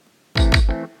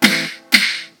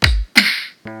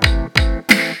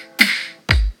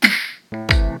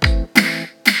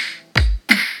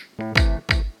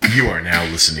are now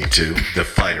listening to The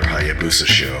Fighter Hayabusa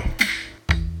Show.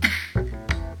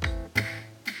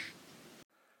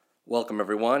 Welcome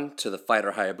everyone to The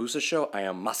Fighter Hayabusa Show. I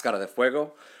am Mascara de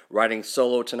Fuego, riding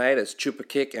solo tonight as Chupa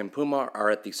Kick and Puma are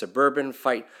at the Suburban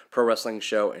Fight Pro Wrestling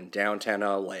Show in downtown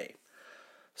LA.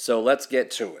 So let's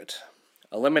get to it.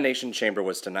 Elimination Chamber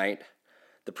was tonight.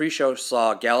 The pre-show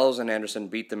saw Gallows and Anderson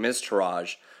beat the Miz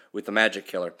Taraj with the Magic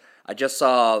Killer. I just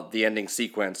saw the ending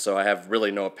sequence, so I have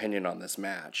really no opinion on this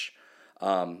match.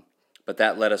 But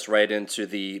that led us right into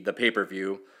the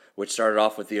pay-per-view, which started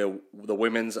off with the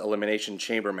Women's Elimination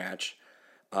Chamber match,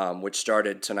 which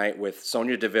started tonight with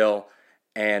Sonya Deville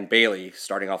and Bayley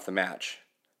starting off the match.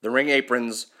 The ring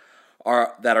aprons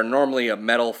that are normally a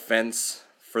metal fence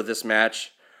for this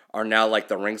match are now like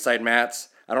the ringside mats.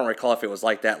 I don't recall if it was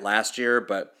like that last year,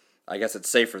 but I guess it's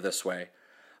safer this way.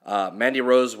 Mandy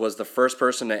Rose was the first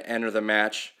person to enter the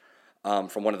match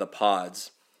from one of the pods.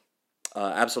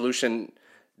 Absolution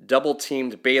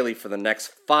double-teamed Bayley for the next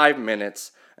 5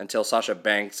 minutes until Sasha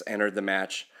Banks entered the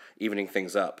match, evening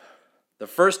things up. The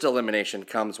first elimination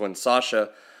comes when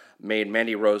Sasha made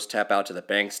Mandy Rose tap out to the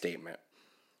Banks statement.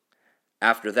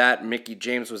 After that, Mickie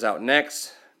James was out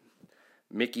next.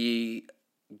 Mickie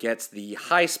gets the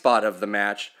high spot of the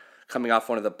match, coming off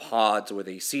one of the pods with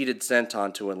a seated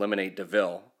senton to eliminate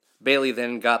Deville. Bayley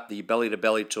then got the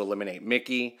belly-to-belly to eliminate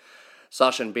Mickie.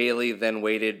 Sasha and Bayley then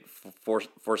waited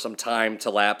for some time to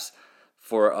lapse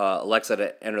for Alexa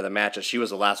to enter the match, as she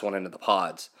was the last one into the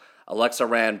pods. Alexa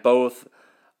ran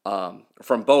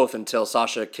from both until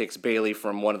Sasha kicks Bayley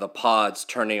from one of the pods,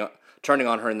 turning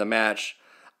on her in the match,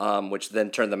 which then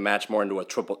turned the match more into a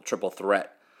triple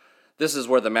threat. This is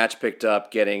where the match picked up,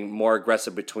 getting more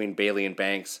aggressive between Bayley and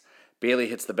Banks. Bayley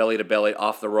hits the belly-to-belly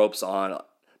off the ropes on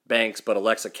Banks, but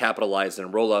Alexa capitalized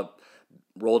and rolled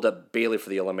up Bayley for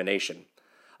the elimination.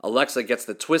 Alexa gets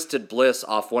the Twisted Bliss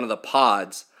off one of the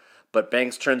pods, but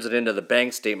Banks turns it into the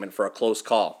Banks statement for a close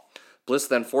call. Bliss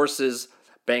then forces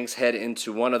Banks' head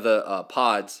into one of the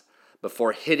pods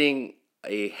before hitting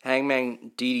a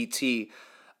hangman DDT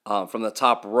from the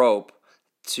top rope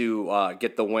to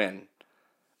get the win.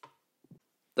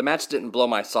 The match didn't blow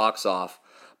my socks off,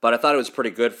 but I thought it was pretty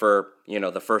good for,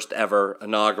 the first ever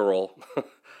inaugural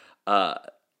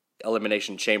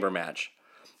Elimination Chamber match.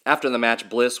 After the match,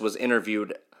 Bliss was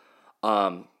interviewed,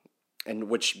 and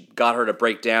which got her to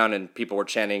break down, and people were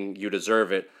chanting, "You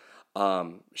deserve it."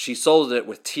 She sold it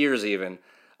with tears even,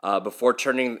 before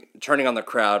turning on the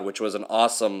crowd, which was an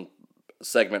awesome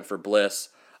segment for Bliss,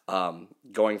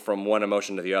 going from one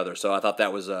emotion to the other. So I thought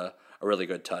that was a really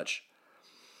good touch.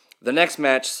 The next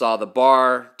match saw The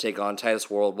Bar take on Titus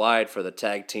Worldwide for the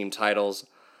tag team titles.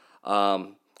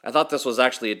 I thought this was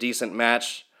actually a decent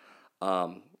match,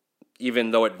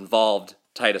 even though it involved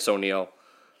Titus O'Neil.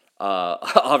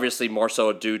 Obviously more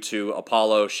so due to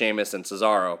Apollo, Sheamus, and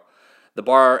Cesaro. The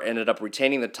Bar ended up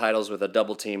retaining the titles with a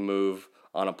double team move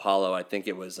on Apollo. I think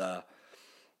it was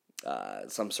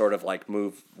some sort of like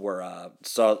move where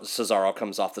Cesaro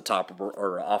comes off the top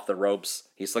or off the ropes.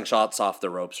 He slingshots off the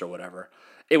ropes or whatever.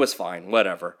 It was fine,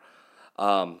 whatever.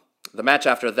 The match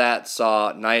after that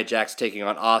saw Nia Jax taking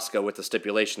on Asuka with the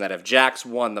stipulation that if Jax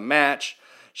won the match,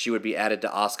 she would be added to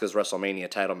Asuka's WrestleMania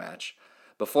title match.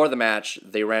 Before the match,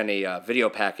 they ran a video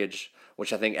package,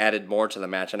 which I think added more to the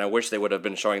match, and I wish they would have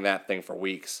been showing that thing for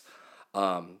weeks.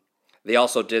 They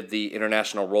also did the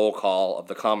international roll call of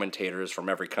the commentators from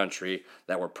every country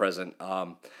that were present.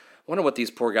 Wonder what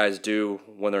these poor guys do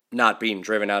when they're not being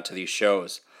driven out to these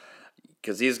shows,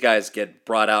 because these guys get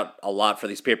brought out a lot for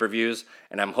these pay-per-views,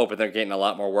 and I'm hoping they're getting a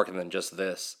lot more work than just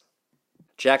this.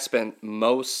 Jack spent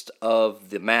most of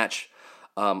the match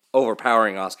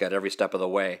overpowering Asuka at every step of the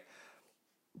way.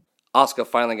 Asuka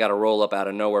finally got a roll-up out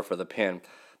of nowhere for the pin.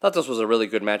 Thought this was a really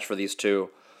good match for these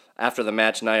two. After the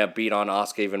match, Nia beat on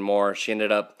Asuka even more. She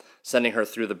ended up sending her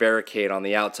through the barricade on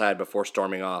the outside before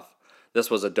storming off. This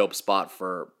was a dope spot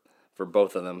for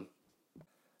both of them.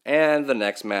 And the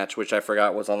next match, which I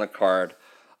forgot was on the card,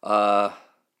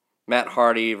 Matt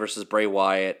Hardy versus Bray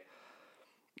Wyatt.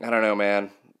 I don't know,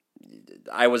 man.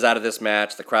 I was out of this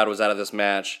match. The crowd was out of this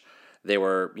match. They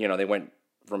were, they went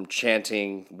from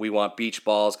chanting, "We want beach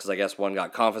balls," because I guess one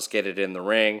got confiscated in the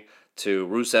ring, to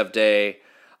Rusev Day.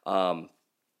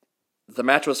 The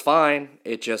match was fine.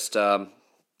 It just,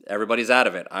 everybody's out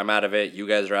of it. I'm out of it. You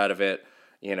guys are out of it.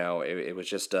 It was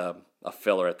just a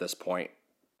filler at this point.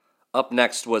 Up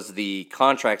next was the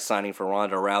contract signing for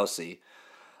Ronda Rousey.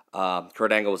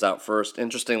 Kurt Angle was out first.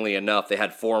 Interestingly enough, they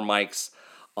had 4 mics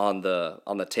on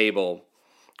the table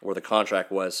where the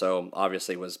contract was, so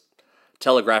obviously it was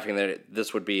telegraphing that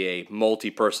this would be a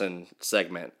multi-person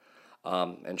segment.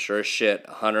 And sure as shit,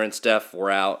 Hunter and Steph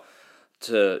were out.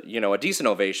 to a decent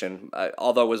ovation,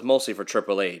 although it was mostly for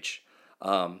Triple H.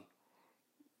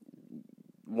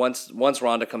 Once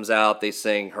Ronda comes out, they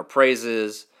sing her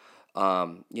praises.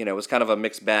 It was kind of a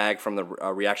mixed bag from the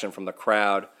reaction from the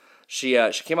crowd. She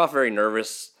came off very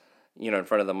nervous, in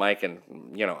front of the mic, and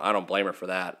I don't blame her for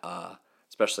that.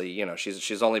 Especially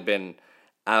she's only been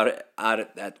out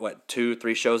at what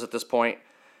 2-3 shows at this point,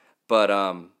 but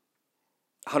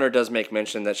Hunter does make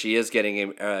mention that she is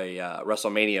getting a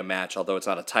WrestleMania match, although it's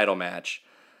not a title match.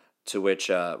 To which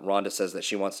Ronda says that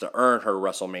she wants to earn her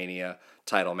WrestleMania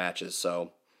title matches.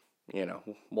 So,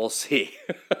 we'll see.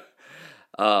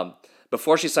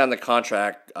 Before she signed the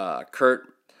contract, Kurt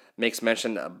makes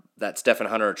mention that Steph and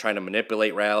Hunter are trying to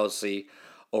manipulate Rousey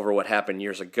over what happened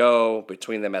years ago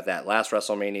between them at that last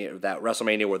WrestleMania, that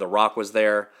WrestleMania where The Rock was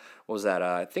there. What was that?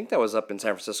 I think that was up in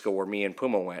San Francisco where me and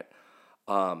Puma went.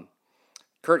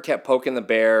 Kurt kept poking the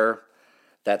bear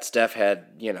that Steph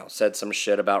had, said some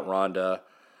shit about Ronda.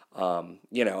 Long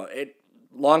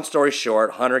story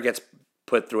short, Hunter gets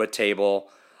put through a table.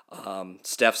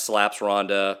 Steph slaps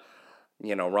Ronda.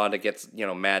 Ronda gets,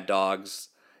 mad dogs.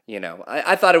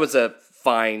 I thought it was a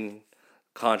fine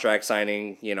contract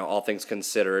signing, all things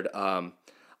considered.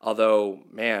 Although,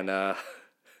 man,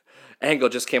 Angle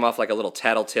just came off like a little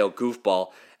tattletale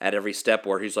goofball at every step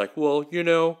where he's like, well,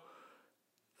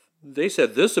 they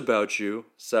said this about you.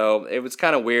 So it was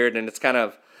kind of weird, and it's kind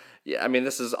of,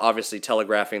 this is obviously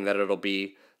telegraphing that it'll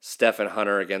be Steph and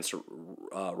Hunter against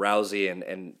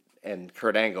Rousey and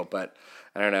Kurt Angle, but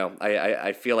I don't know.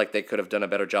 I feel like they could have done a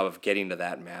better job of getting to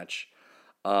that match.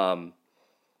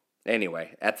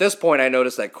 Anyway, at this point, I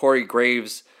noticed that Corey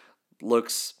Graves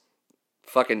looks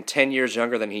fucking 10 years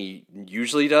younger than he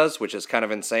usually does, which is kind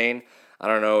of insane. I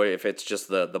don't know if it's just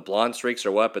the blonde streaks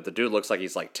or what, but the dude looks like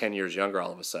he's like 10 years younger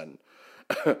all of a sudden.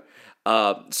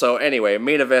 So anyway,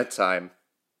 main event time.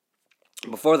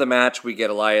 Before the match, we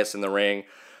get Elias in the ring,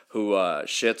 who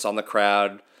shits on the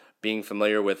crowd, being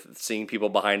familiar with seeing people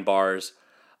behind bars.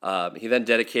 He then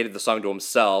dedicated the song to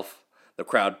himself. The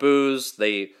crowd boos.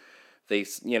 He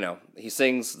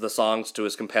sings the songs to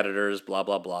his competitors, blah,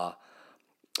 blah, blah.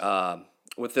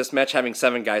 With this match having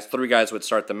 7 guys, 3 guys would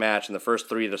start the match, and the first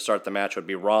 3 to start the match would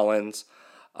be Rollins,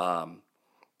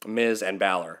 Miz, and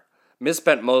Balor. Miz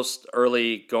spent most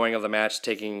early going of the match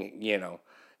taking,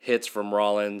 hits from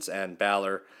Rollins and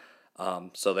Balor,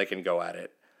 so they can go at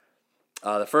it.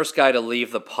 The first guy to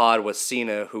leave the pod was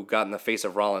Cena, who got in the face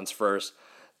of Rollins first.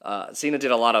 Cena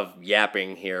did a lot of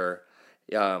yapping here.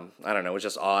 I don't know, it was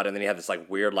just odd, and then he had this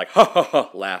weird ha ha ha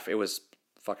laugh. It was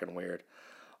fucking weird.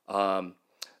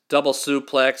 Double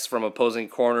suplex from opposing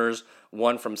corners,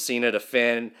 one from Cena to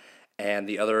Finn, and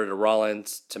the other to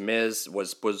Rollins to Miz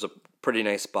was a pretty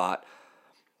nice spot.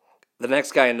 The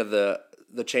next guy into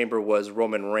the chamber was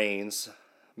Roman Reigns.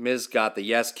 Miz got the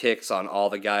yes kicks on all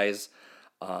the guys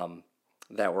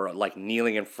that were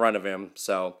kneeling in front of him,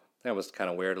 so that was kind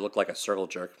of weird. It looked like a circle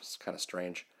jerk. It was kind of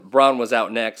strange. Braun was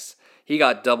out next. He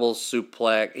got a double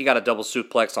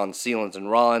suplex on Ceilings and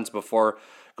Rollins before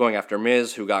going after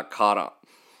Miz, who got caught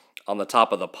on the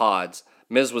top of the pods.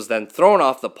 Miz was then thrown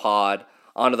off the pod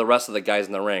onto the rest of the guys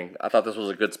in the ring. I thought this was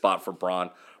a good spot for Braun.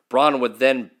 Braun would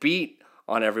then beat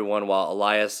on everyone while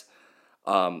Elias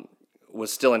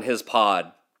was still in his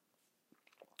pod.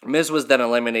 Miz was then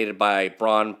eliminated by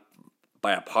Braun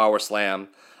by a power slam.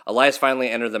 Elias finally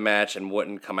entered the match and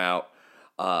wouldn't come out.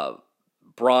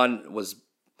 Braun was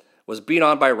beat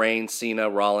on by Reigns, Cena,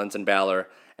 Rollins, and Balor,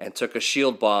 and took a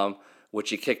shield bomb, which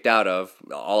he kicked out of.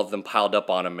 All of them piled up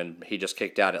on him, and he just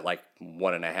kicked out at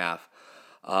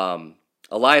 1.5.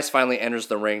 Elias finally enters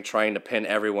the ring, trying to pin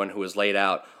everyone who was laid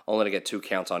out, only to get 2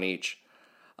 counts on each.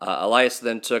 Elias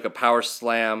then took a power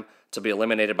slam to be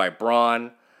eliminated by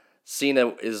Braun. Cena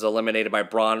is eliminated by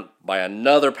Braun by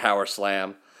another power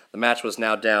slam. The match was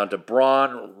now down to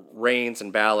Braun, Reigns,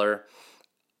 and Balor.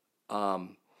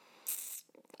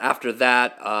 After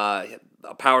that,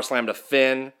 a power slam to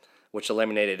Finn, which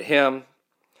eliminated him.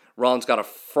 Rollins got a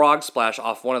frog splash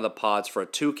off one of the pods for a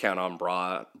 2 count on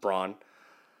Braun.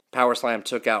 Power slam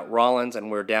took out Rollins,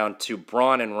 and we're down to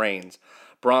Braun and Reigns.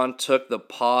 Braun took the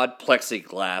pod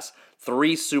plexiglass,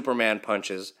 3 Superman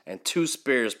punches, and 2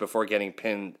 spears before getting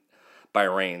pinned by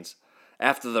Reigns.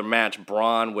 After the match,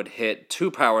 Braun would hit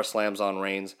 2 power slams on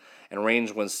Reigns, and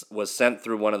Reigns was sent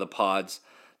through one of the pods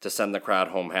to send the crowd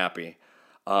home happy.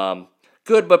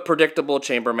 Good but predictable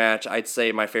chamber match. I'd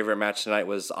say my favorite match tonight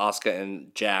was Asuka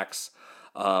and Jax.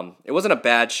 It wasn't a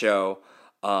bad show.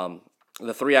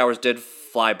 The 3 hours did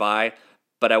fly by,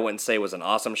 but I wouldn't say it was an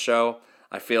awesome show.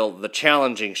 I feel the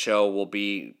challenging show will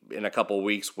be in a couple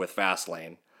weeks with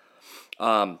Fastlane.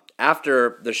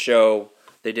 After the show,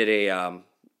 they did a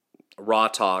Raw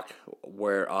talk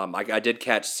where I did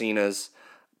catch Cena's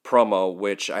promo,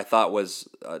 which I thought was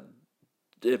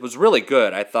it was really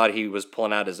good. I thought he was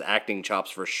pulling out his acting chops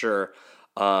for sure.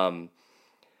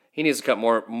 He needs to cut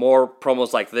more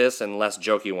promos like this and less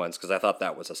jokey ones, because I thought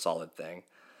that was a solid thing.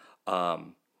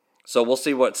 So we'll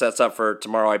see what sets up for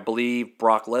tomorrow. I believe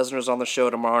Brock Lesnar's on the show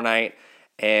tomorrow night,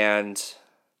 and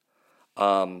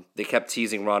they kept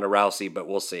teasing Ronda Rousey, but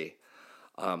we'll see.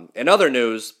 In other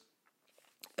news,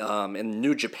 in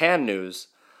New Japan news,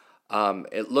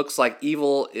 it looks like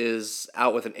Evil is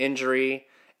out with an injury.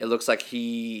 It looks like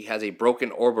he has a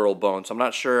broken orbital bone, so I'm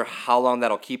not sure how long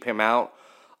that'll keep him out.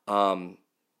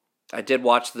 I did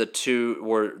watch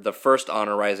the first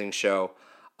Honor Rising show.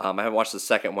 I haven't watched the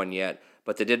second one yet,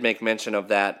 but they did make mention of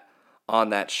that on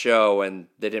that show, and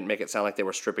they didn't make it sound like they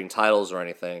were stripping titles or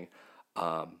anything.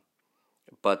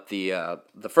 But the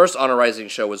first Honor Rising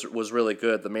show was really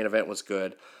good. The main event was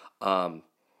good. The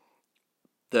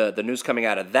news coming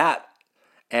out of that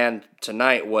and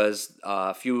tonight was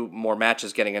a few more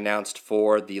matches getting announced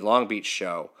for the Long Beach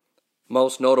show.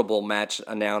 Most notable match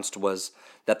announced was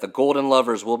that the Golden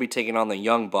Lovers will be taking on the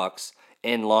Young Bucks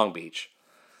in Long Beach.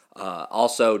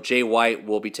 Also, Jay White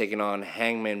will be taking on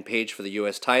Hangman Page for the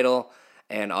U.S. title,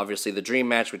 and obviously the dream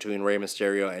match between Rey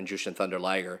Mysterio and Jushin Thunder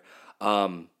Liger.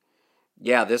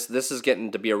 This is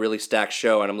getting to be a really stacked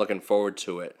show, and I'm looking forward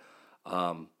to it.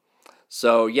 I'm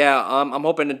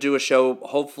hoping to do a show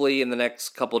hopefully in the next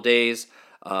couple days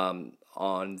on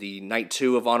the night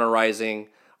 2 of Honor Rising,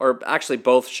 or actually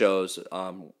both shows,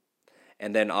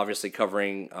 and then obviously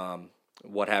covering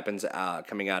what happens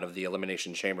coming out of the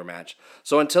Elimination Chamber match.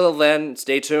 So until then,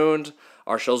 stay tuned.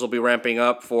 Our shows will be ramping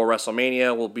up for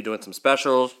WrestleMania. We'll be doing some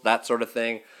specials, that sort of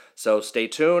thing. So stay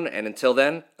tuned, and until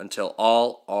then, until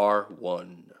all are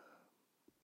one.